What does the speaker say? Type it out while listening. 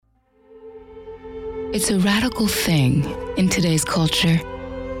It's a radical thing in today's culture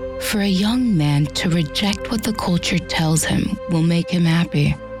for a young man to reject what the culture tells him will make him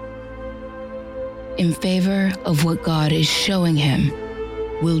happy in favor of what God is showing him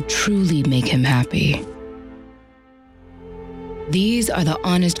will truly make him happy. These are the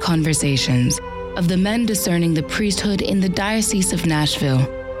honest conversations of the men discerning the priesthood in the Diocese of Nashville,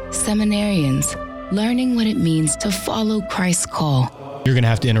 seminarians learning what it means to follow Christ's call. You're going to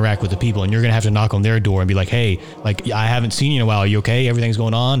have to interact with the people, and you're going to have to knock on their door and be like, hey, like, I haven't seen you in a while. Are you okay? Everything's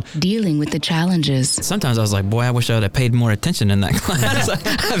going on? Dealing with the challenges. Sometimes I was like, boy, I wish I would have paid more attention in that class.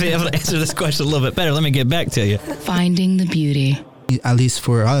 I'd be able to answer this question a little bit better. Let me get back to you. Finding the beauty. At least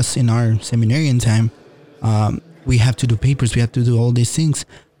for us in our seminarian time, we have to do papers. We have to do all these things,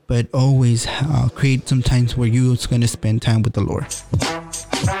 but always create some times where you're going to spend time with the Lord.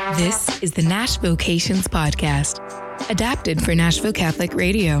 This is the Nash Vocations Podcast, adapted for Nashville Catholic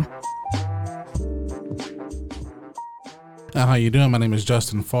Radio. How you doing? My name is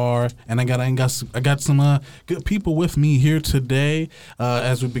Justin Farr, and I got some good people with me here today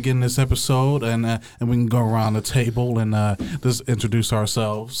as we begin this episode, and we can go around the table and just introduce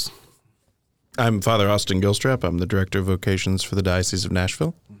ourselves. I'm Father Austin Gilstrap. I'm the Director of Vocations for the Diocese of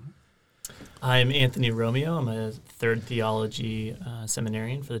Nashville. I'm Anthony Romeo. I'm a third theology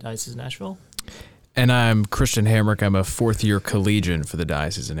seminarian for the Diocese of Nashville. And I'm Christian Hamrick. I'm a fourth-year collegian for the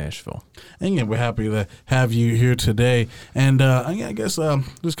Diocese of Nashville. And yeah, we're happy to have you here today. And I guess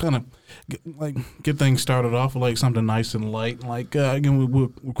just kind of get things started off with like something nice and light. Like again, we're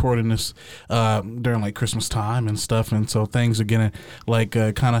recording this during like Christmas time and stuff, and so things are getting like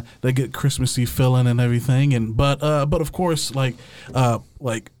kind of they get Christmassy feeling and everything. And but of course like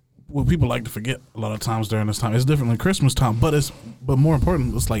what people like to forget a lot of times during this time, it's different than Christmas time, but more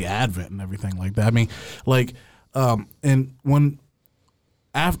important, it's like Advent and everything like that. I mean, like, and when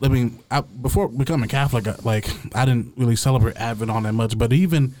after, before becoming Catholic, I didn't really celebrate Advent all that much, but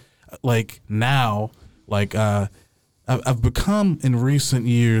even like now, like, I've become in recent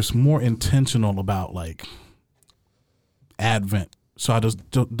years more intentional about like Advent. So I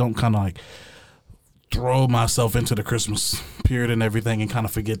just don't kind of like throw myself into the Christmas period and everything and kind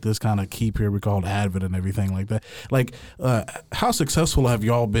of forget this kind of key period we call Advent and everything like that. Like, how successful have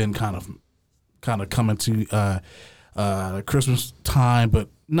y'all been kind of coming to Christmas time, but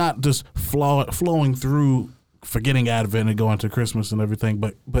not just flowing through forgetting Advent and going to Christmas and everything,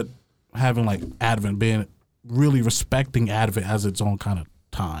 but having like Advent, being really respecting Advent as its own kind of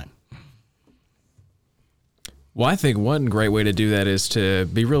time? Well, I think one great way to do that is to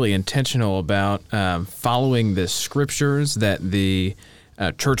be really intentional about following the scriptures that the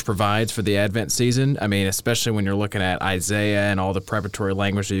church provides for the Advent season. I mean, especially when you're looking at Isaiah and all the preparatory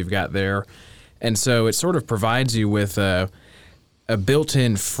language that you've got there. And so it sort of provides you with a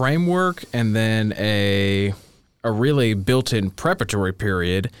built-in framework and then a really built-in preparatory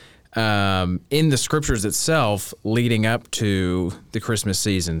period in the scriptures itself leading up to the Christmas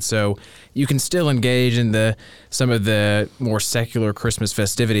season. So you can still engage in some of the more secular Christmas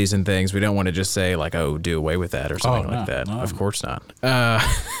festivities and things. We don't want to just say like, oh, do away with that or something like that. No. Of course not.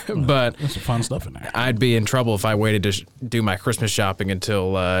 But there's some fun stuff in there. I'd be in trouble if I waited to do my Christmas shopping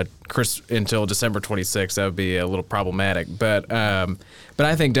until December 26th. That would be a little problematic. But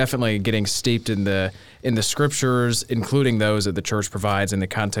I think definitely getting steeped in the scriptures, including those that the church provides in the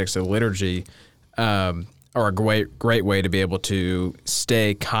context of the liturgy, are a great way to be able to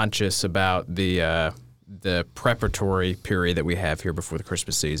stay conscious about the preparatory period that we have here before the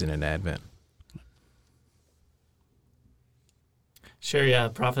Christmas season and Advent. Sure, yeah.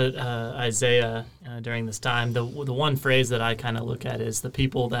 Prophet Isaiah during this time, the one phrase that I kind of look at is the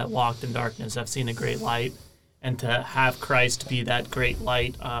people that walked in darkness have seen a great light, and to have Christ be that great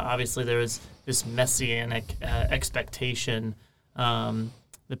light, obviously there is this messianic expectation.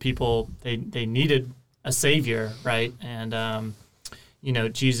 The people, they needed a savior, right? And,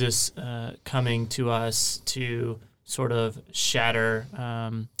 Jesus coming to us to sort of shatter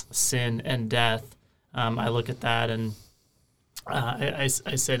sin and death. I look at that and I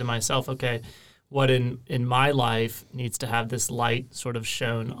say to myself, okay, what in my life needs to have this light sort of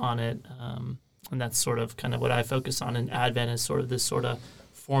shone on it? And that's sort of kind of what I focus on in Advent, is sort of this sort of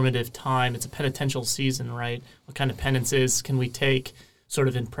formative time. It's a penitential season, right? What kind of penances can we take sort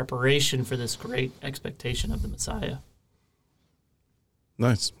of in preparation for this great expectation of the Messiah?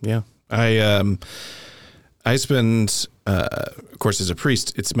 Nice. Yeah. I spend, of course, as a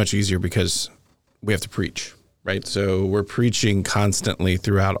priest, it's much easier because we have to preach, right? So we're preaching constantly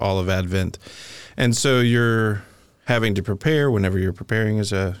throughout all of Advent. And so you're having to prepare whenever you're preparing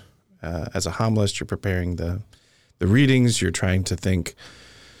as a homilist, you're preparing the readings, you're trying to think,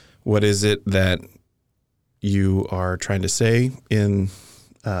 what is it that you are trying to say in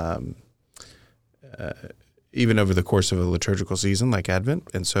even over the course of a liturgical season like Advent.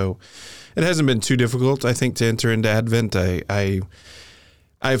 And so it hasn't been too difficult, I think, to enter into Advent. I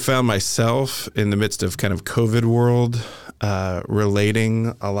found myself in the midst of kind of COVID world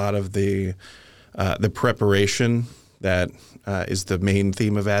relating a lot of the preparation that is the main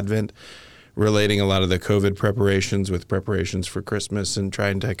theme of Advent, relating a lot of the COVID preparations with preparations for Christmas and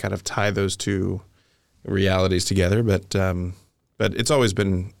trying to kind of tie those two realities together. But it's always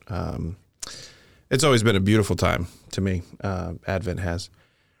been a beautiful time to me. Advent has.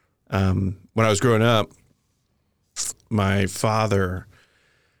 When I was growing up, my father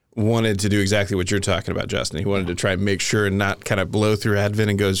wanted to do exactly what you're talking about, Justin. He wanted to try and make sure and not kind of blow through Advent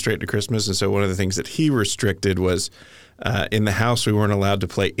and go straight to Christmas. And so one of the things that he restricted was in the house, we weren't allowed to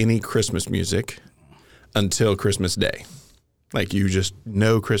play any Christmas music until Christmas Day. Like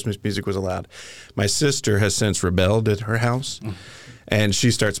no Christmas music was allowed. My sister has since rebelled at her house, and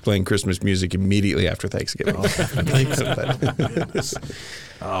she starts playing Christmas music immediately after Thanksgiving. My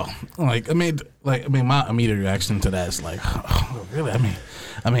immediate reaction to that is like, oh, really?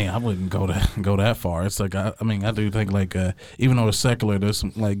 I mean, I wouldn't go that far. It's like, I do think like, even though it's secular, there's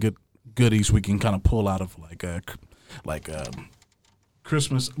some like goodies we can kind of pull out of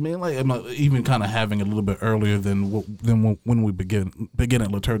Christmas. I mean, like even kind of having a little bit earlier than when we begin it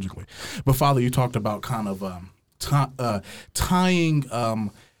liturgically. But Father, you talked about kind of tying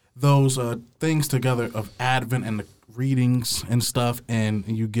those things together of Advent and the readings and stuff, and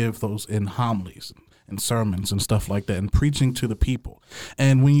you give those in homilies and sermons and stuff like that, and preaching to the people.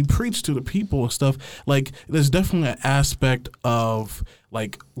 And when you preach to the people and stuff, like there's definitely an aspect of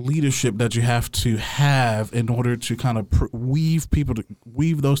like leadership that you have to have in order to kind of weave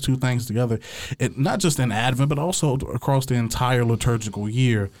those two things together, and not just in Advent, but also across the entire liturgical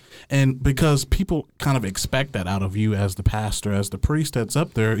year. And because people kind of expect that out of you as the pastor, as the priest that's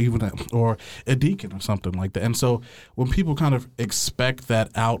up there, or a deacon or something like that. And so when people kind of expect that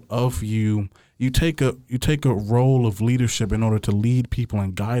out of you, you take a role of leadership in order to lead people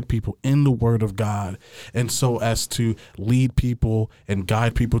and guide people in the Word of God, and so as to lead people and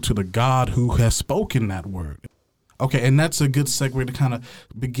guide people to the God who has spoken that word. Okay, and that's a good segue to kind of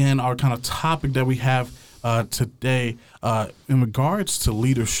begin our kind of topic that we have today in regards to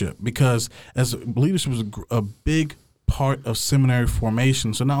leadership, because as leadership is a big part of seminary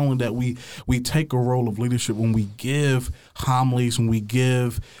formation. So not only that we take a role of leadership when we give homilies, when we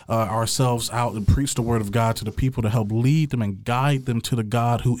give ourselves out and preach the word of God to the people to help lead them and guide them to the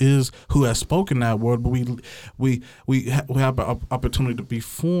God who has spoken that word, but we have an opportunity to be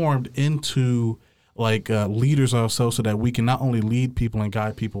formed into like leaders ourselves, so that we can not only lead people and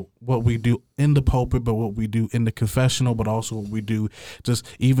guide people, what we do in the pulpit, but what we do in the confessional, but also what we do just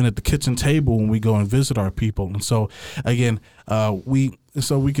even at the kitchen table when we go and visit our people. And so again, we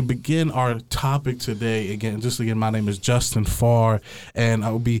can begin our topic today. Again, my name is Justin Farr, and I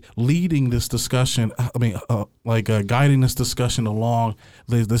will be leading this discussion. Guiding this discussion along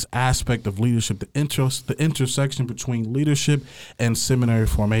this aspect of leadership, the intersection between leadership and seminary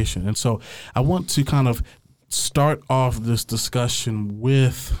formation. And so I want to kind of start off this discussion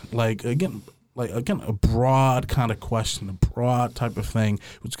with a broad kind of question, a broad type of thing,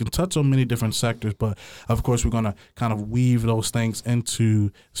 which can touch on many different sectors. But of course, we're going to kind of weave those things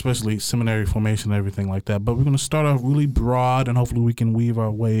into, especially seminary formation and everything like that. But we're going to start off really broad, and hopefully we can weave our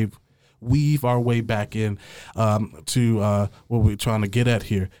way back in to what we're trying to get at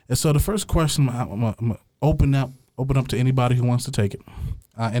here. And so the first question I'm gonna open up to anybody who wants to take it,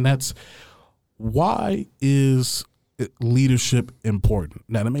 and that's, why is leadership important?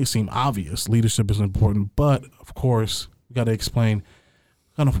 Now, it may seem obvious leadership is important, but of course we got to explain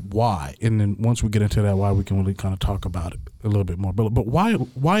kind of why, and then once we get into that why, we can really kind of talk about it a little bit more. But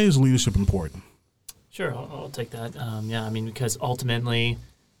why is leadership important? Sure, I'll take that. Because ultimately,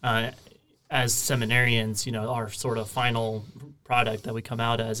 as seminarians, our sort of final product that we come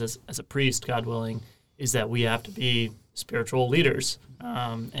out as a priest, God willing, is that we have to be spiritual leaders,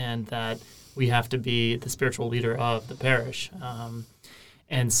 and that we have to be the spiritual leader of the parish.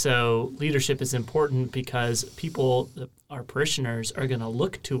 And so leadership is important because people, our parishioners, are going to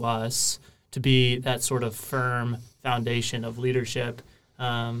look to us to be that sort of firm foundation of leadership,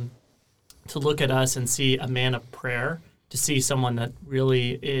 to look at us and see a man of prayer, to see someone that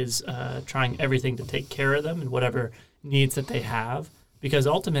really is trying everything to take care of them and whatever needs that they have. Because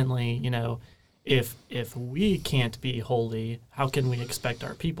ultimately, if we can't be holy, how can we expect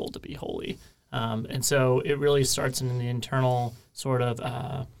our people to be holy? And so it really starts in the internal sort of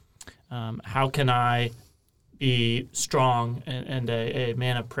how can I be strong and a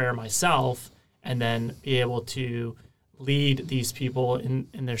man of prayer myself, and then be able to lead these people in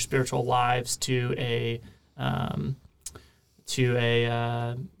their spiritual lives to a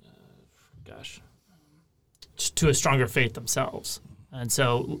stronger faith themselves. And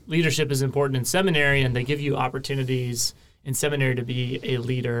so leadership is important in seminary, and they give you opportunities in seminary to be a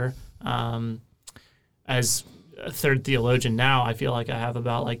leader. As a third theologian now, I feel like I have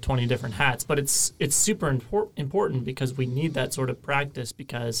about like 20 different hats, but it's super important because we need that sort of practice,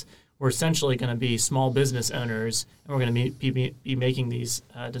 because we're essentially going to be small business owners, and we're going to be making these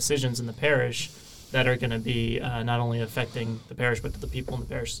decisions in the parish that are going to be not only affecting the parish, but the people in the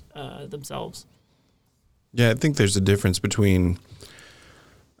parish themselves. Yeah, I think there's a difference between,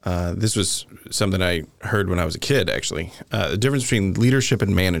 this was something I heard when I was a kid, actually, the difference between leadership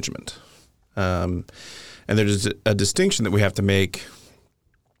and management. And there's a distinction that we have to make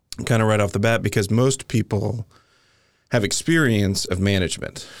kind of right off the bat, because most people have experience of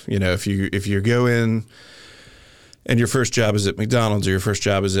management. You know, if you go in and your first job is at McDonald's, or your first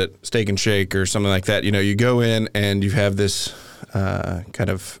job is at Steak and Shake or something like that, you know, you go in and you have this kind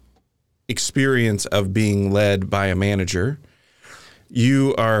of experience of being led by a manager.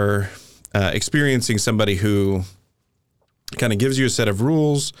 You are experiencing somebody who kind of gives you a set of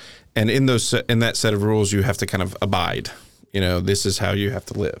rules, and in that set of rules, you have to kind of abide. You know, this is how you have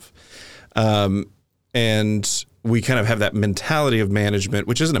to live. And we kind of have that mentality of management,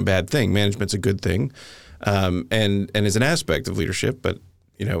 which isn't a bad thing. Management's a good thing, and is an aspect of leadership. But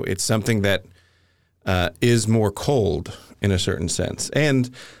you know, it's something that is more cold in a certain sense, and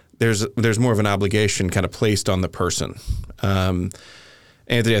there's more of an obligation kind of placed on the person.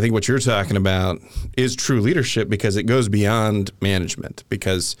 Anthony, I think what you're talking about is true leadership, because it goes beyond management.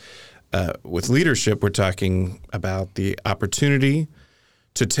 Because with leadership, we're talking about the opportunity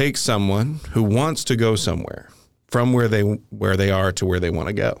to take someone who wants to go somewhere from where they are to where they want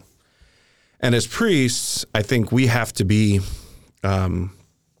to go. And as priests, I think we have to be, in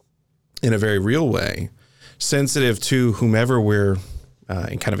a very real way, sensitive to whomever we're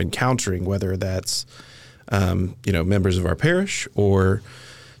kind of encountering, whether that's members of our parish, or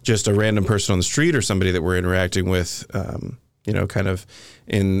just a random person on the street, or somebody that we're interacting with, kind of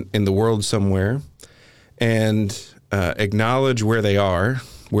in the world somewhere, and acknowledge where they are,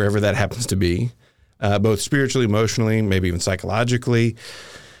 wherever that happens to be, both spiritually, emotionally, maybe even psychologically,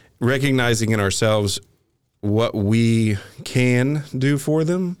 recognizing in ourselves what we can do for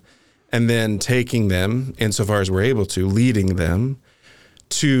them, and then taking them, insofar as we're able to, leading them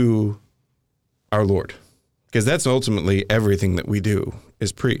to our Lord. Because that's ultimately everything that we do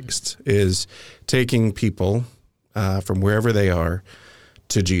as priests, is taking people from wherever they are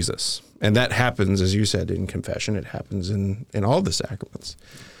to Jesus. And that happens, as you said, in confession. It happens in all the sacraments.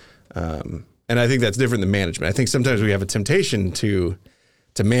 And I think that's different than management. I think sometimes we have a temptation to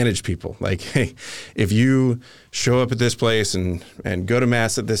manage people. Like, hey, if you show up at this place and go to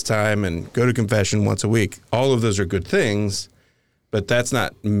Mass at this time and go to confession once a week, all of those are good things, but that's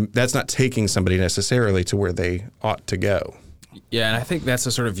not taking somebody necessarily to where they ought to go. Yeah, and I think that's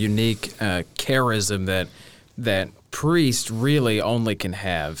a sort of unique charism that priest really only can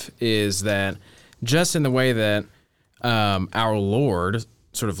have, is that just in the way that our Lord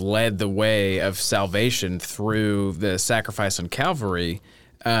sort of led the way of salvation through the sacrifice on Calvary,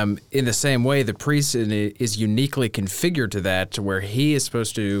 in the same way, the priest is uniquely configured to that, to where he is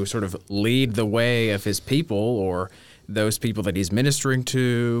supposed to sort of lead the way of his people, or those people that he's ministering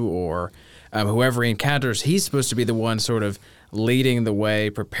to, or whoever he encounters. He's supposed to be the one sort of leading the way,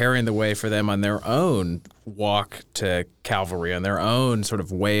 preparing the way for them on their own walk to Calvary, on their own sort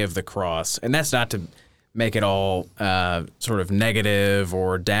of way of the cross. And that's not to make it all sort of negative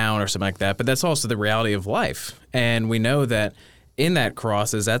or down or something like that, but that's also the reality of life. And we know that in that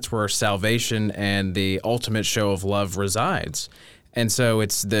cross that's where salvation and the ultimate show of love resides. And so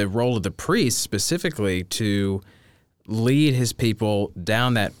it's the role of the priest specifically to lead his people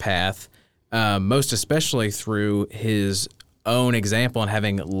down that path, most especially through his own example and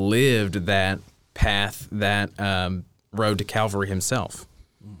having lived that path, that road to Calvary himself.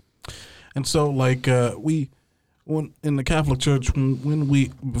 And so, like, when in the Catholic Church,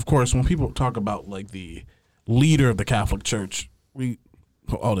 when people talk about like the leader of the Catholic Church,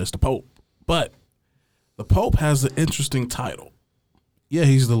 it's the Pope. But the Pope has an interesting title. Yeah,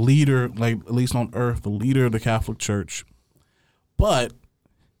 he's the leader, like at least on earth, the leader of the Catholic Church. But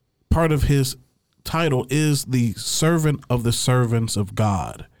part of his title is the servant of the servants of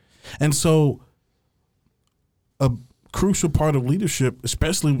God. And so a crucial part of leadership,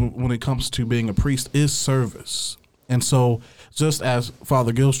 especially when it comes to being a priest, is service. And so just as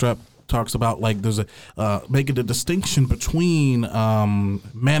Father Gilstrap talks about like there's a making the distinction between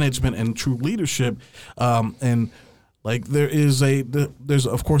management and true leadership, and like there's a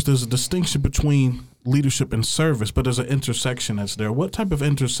distinction between leadership and service, but there's an intersection that's there. What type of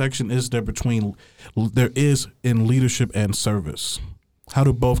intersection is there in leadership and service? How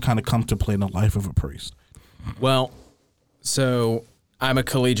do both kind of come to play in the life of a priest? Well, so I'm a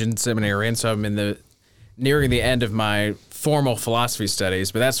collegiate seminarian, so I'm nearing the end of my formal philosophy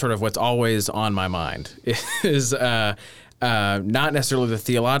studies, but that's sort of what's always on my mind is not necessarily the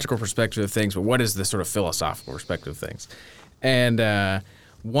theological perspective of things, but what is the sort of philosophical perspective of things. And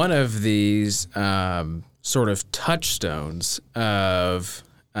one of these sort of touchstones of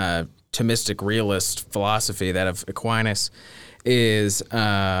Thomistic realist philosophy, that of Aquinas, is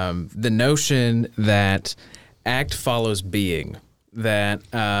the notion that act follows being, that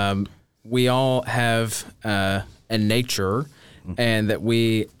we all have a nature and that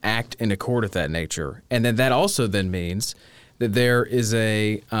we act in accord with that nature. And then that also then means that there is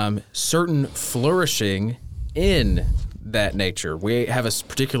a certain flourishing in that nature. We have a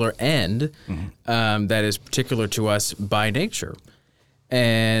particular end that is particular to us by nature.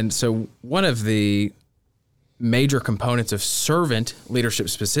 And so one of the major components of servant leadership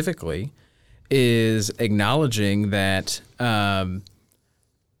specifically is acknowledging that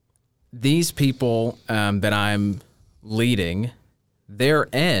these people that I'm leading, their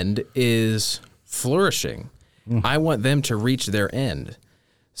end is flourishing. I want them to reach their end.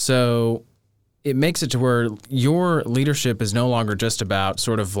 So it makes it to where your leadership is no longer just about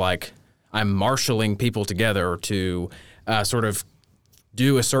sort of like I'm marshaling people together to sort of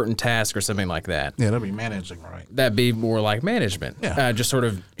do a certain task or something like that. Yeah, that'd be managing, right? That'd be more like management, just sort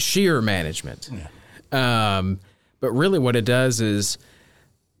of sheer management. Yeah. But really what it does is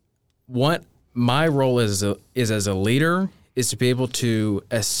what my role is as a leader is to be able to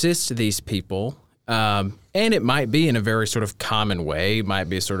assist these people. And it might be in a very sort of common way. It might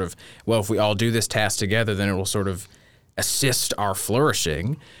be sort of, well, if we all do this task together, then it will sort of assist our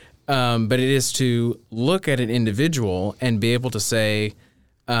flourishing. But it is to look at an individual and be able to say,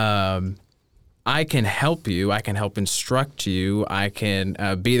 I can help you, I can help instruct you, I can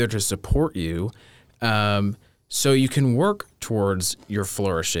be there to support you, so you can work towards your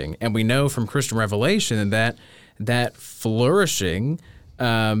flourishing. And we know from Christian revelation that flourishing,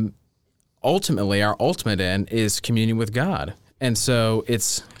 ultimately, our ultimate end is communion with God. And so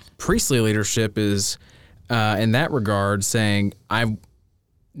it's priestly leadership is, in that regard, saying, I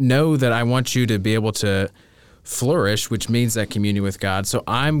know that I want you to be able to flourish, which means that communion with God. So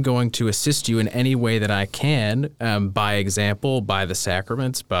I'm going to assist you in any way that I can, by example, by the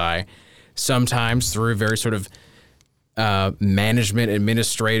sacraments, by sometimes through very sort of management,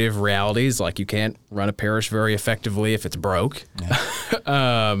 administrative realities, like you can't run a parish very effectively if it's broke,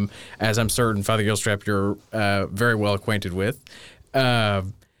 as I'm certain, Father Gilstrap, you're very well acquainted with.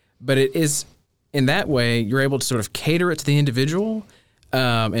 But it is, in that way, you're able to sort of cater it to the individual,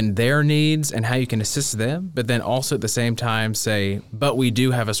 and their needs and how you can assist them, but then also at the same time say, but we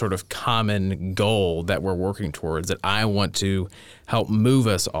do have a sort of common goal that we're working towards that I want to help move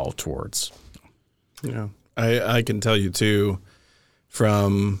us all towards. Yeah, I can tell you too,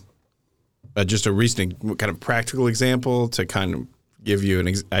 from just a recent kind of practical example to kind of give you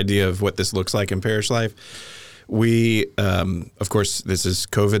an idea of what this looks like in parish life. We, of course, this is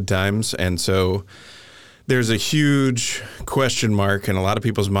COVID times, and so there's a huge question mark in a lot of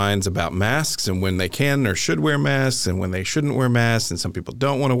people's minds about masks and when they can or should wear masks and when they shouldn't wear masks. And some people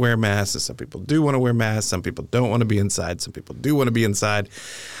don't want to wear masks and some people do want to wear masks. Some people don't want to be inside. Some people do want to be inside.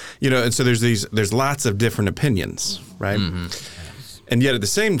 And so there's lots of different opinions, right? Mm-hmm. And yet at the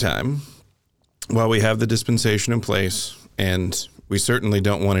same time, while we have the dispensation in place and we certainly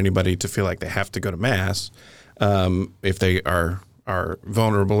don't want anybody to feel like they have to go to mass if they are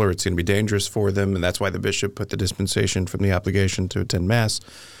vulnerable or it's going to be dangerous for them. And that's why the bishop put the dispensation from the obligation to attend Mass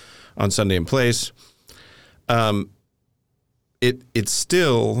on Sunday in place. It's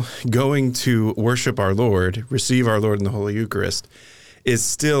still going to worship our Lord, receive our Lord in the Holy Eucharist, is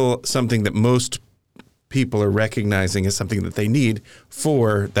still something that most people are recognizing as something that they need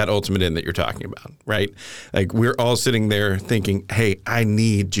for that ultimate end that you're talking about, right? Like we're all sitting there thinking, hey, I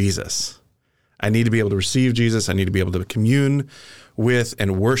need Jesus. I need to be able to receive Jesus. I need to be able to commune with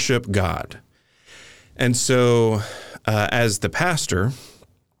and worship God. And so as the pastor,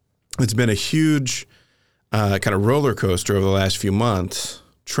 it's been a huge kind of roller coaster over the last few months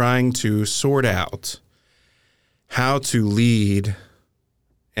trying to sort out how to lead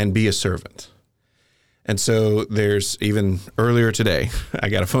and be a servant. And so there's even earlier today, I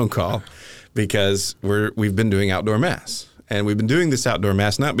got a phone call because we've been doing outdoor Mass. And we've been doing this outdoor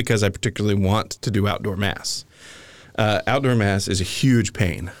mass not because I particularly want to do outdoor mass. Outdoor mass is a huge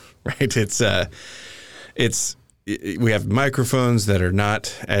pain, right? We have microphones that are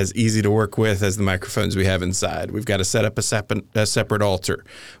not as easy to work with as the microphones we have inside. We've got to set up a separate altar.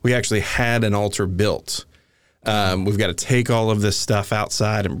 We actually had an altar built. We've got to take all of this stuff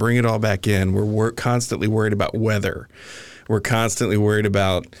outside and bring it all back in. We're constantly worried about weather. We're constantly worried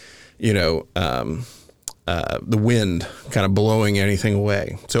about, the wind kind of blowing anything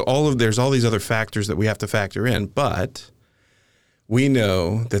away. So there's all these other factors that we have to factor in, but we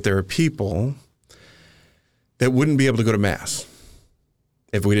know that there are people that wouldn't be able to go to mass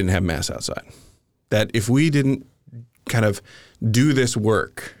if we didn't have mass outside. That if we didn't kind of do this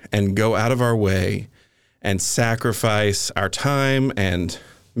work and go out of our way and sacrifice our time and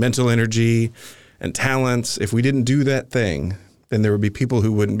mental energy and talents, if we didn't do that thing, then there would be people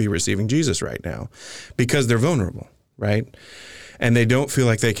who wouldn't be receiving Jesus right now because they're vulnerable, right? And they don't feel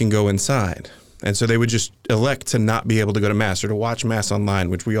like they can go inside. And so they would just elect to not be able to go to mass or to watch mass online,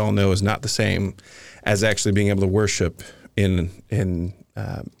 which we all know is not the same as actually being able to worship in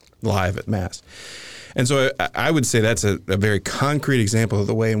live at mass. And so I would say that's a very concrete example of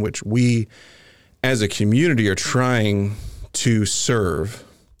the way in which we as a community are trying to serve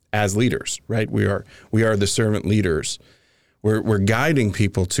as leaders, right? We are the servant leaders. We're guiding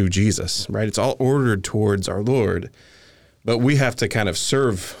people to Jesus, right? It's all ordered towards our Lord, but we have to kind of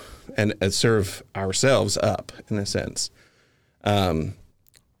serve and serve ourselves up in a sense, for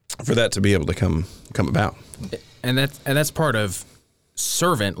that to be able to come about. And that's part of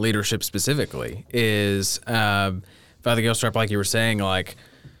servant leadership specifically is Father Gilstrap, like you were saying, like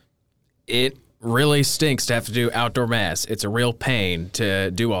it really stinks to have to do outdoor mass. It's a real pain to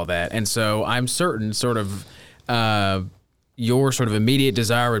do all that. And so I'm certain sort of your sort of immediate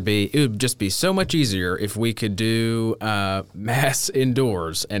desire would be, it would just be so much easier if we could do mass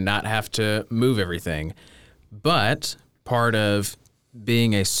indoors and not have to move everything. But part of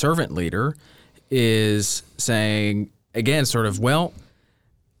being a servant leader is saying, again, sort of, well,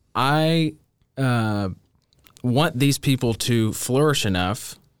 I want these people to flourish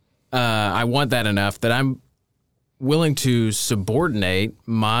enough. I want that enough that I'm willing to subordinate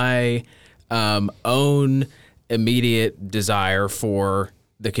my own immediate desire for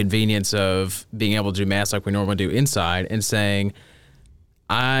the convenience of being able to do mass like we normally do inside and saying,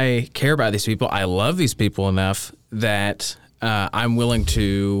 I care about these people. I love these people enough that I'm willing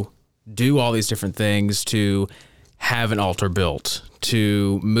to do all these different things, to have an altar built,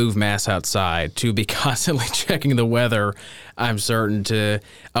 to move mass outside, to be constantly checking the weather, I'm certain, to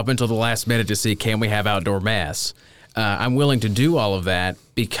up until the last minute to see, can we have outdoor mass? I'm willing to do all of that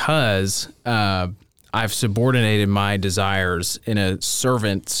because I've subordinated my desires in a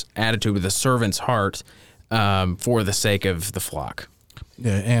servant's attitude with a servant's heart for the sake of the flock.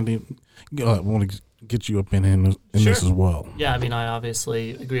 Yeah, Andy, I want to get you up in this as well. Yeah, I mean, I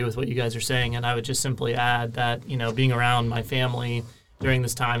obviously agree with what you guys are saying, and I would just simply add that, being around my family during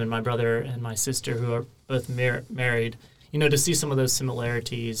this time and my brother and my sister who are both married, to see some of those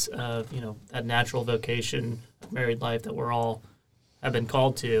similarities of, that natural vocation of married life that we're all have been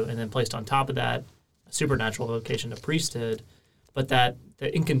called to, and then placed on top of that, a supernatural vocation of priesthood, but that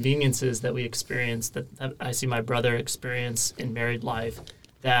the inconveniences that we experience, that I see my brother experience in married life,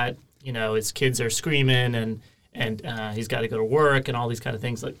 that his kids are screaming and he's got to go to work and all these kind of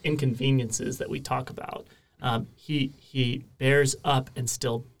things, like inconveniences that we talk about. He bears up and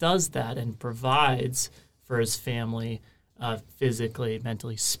still does that and provides for his family physically,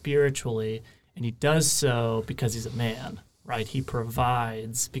 mentally, spiritually, and he does so because he's a man, right? He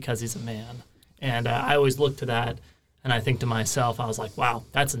provides because he's a man. And I always look to that, and I think to myself, I was like, wow,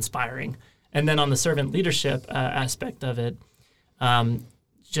 that's inspiring. And then on the servant leadership aspect of it,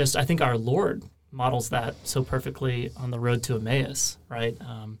 I think our Lord models that so perfectly on the road to Emmaus, right?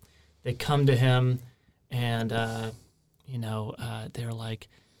 They come to him and, they're like,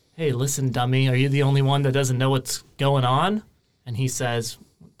 hey, listen, dummy, are you the only one that doesn't know what's going on? And he says,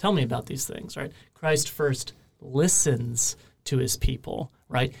 tell me about these things, right? Christ first listens to his people,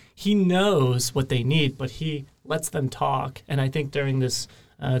 right? He knows what they need, but he lets them talk. And I think during this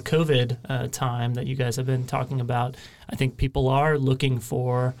COVID time that you guys have been talking about, I think people are looking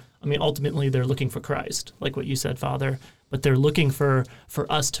for, ultimately they're looking for Christ, like what you said, Father, but they're looking for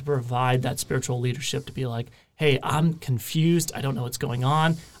us to provide that spiritual leadership to be like, hey, I'm confused. I don't know what's going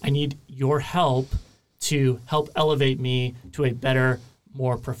on. I need your help to help elevate me to a better,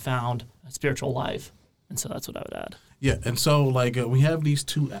 more profound spiritual life. And so that's what I would add. Yeah, and so we have these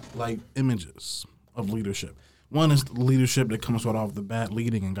two images of leadership. One is the leadership that comes right off the bat,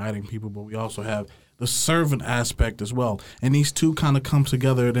 leading and guiding people, but we also have the servant aspect as well. And these two kind of come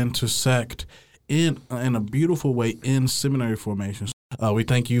together and intersect in a beautiful way in seminary formations. We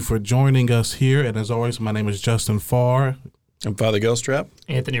thank you for joining us here. And as always, my name is Justin Farr. I'm Father Gilstrap.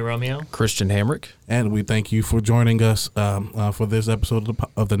 Anthony Romeo. Christian Hamrick. And we thank you for joining us for this episode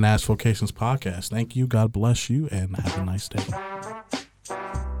of the Nash Vocations Podcast. Thank you. God bless you, and have a nice day.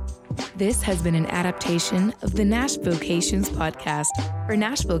 This has been an adaptation of the Nash Vocations Podcast for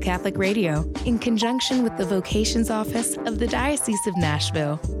Nashville Catholic Radio in conjunction with the Vocations Office of the Diocese of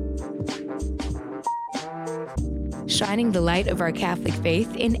Nashville. Shining the light of our Catholic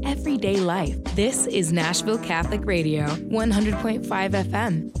faith in everyday life. This is Nashville Catholic Radio, 100.5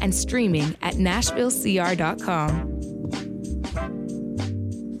 FM, and streaming at nashvillecr.com.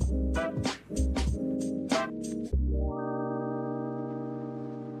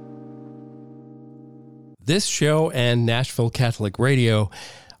 This show and Nashville Catholic Radio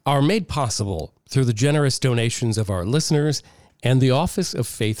are made possible through the generous donations of our listeners and the Office of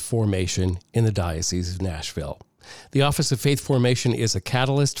Faith Formation in the Diocese of Nashville. The Office of Faith Formation is a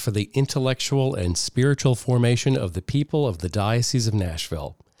catalyst for the intellectual and spiritual formation of the people of the Diocese of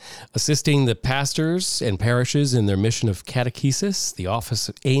Nashville. Assisting the pastors and parishes in their mission of catechesis, the office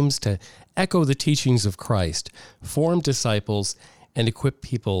aims to echo the teachings of Christ, form disciples, and equip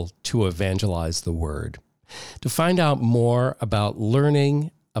people to evangelize the Word. To find out more about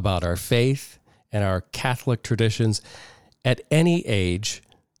learning about our faith and our Catholic traditions at any age,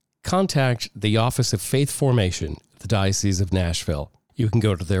 contact the Office of Faith Formation, the Diocese of Nashville. You can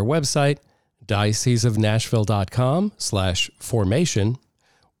go to their website, dioceseofnashville.com/formation,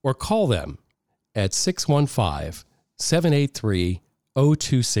 or call them at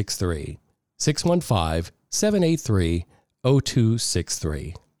 615-783-0263,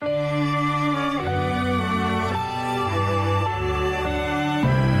 615-783-0263.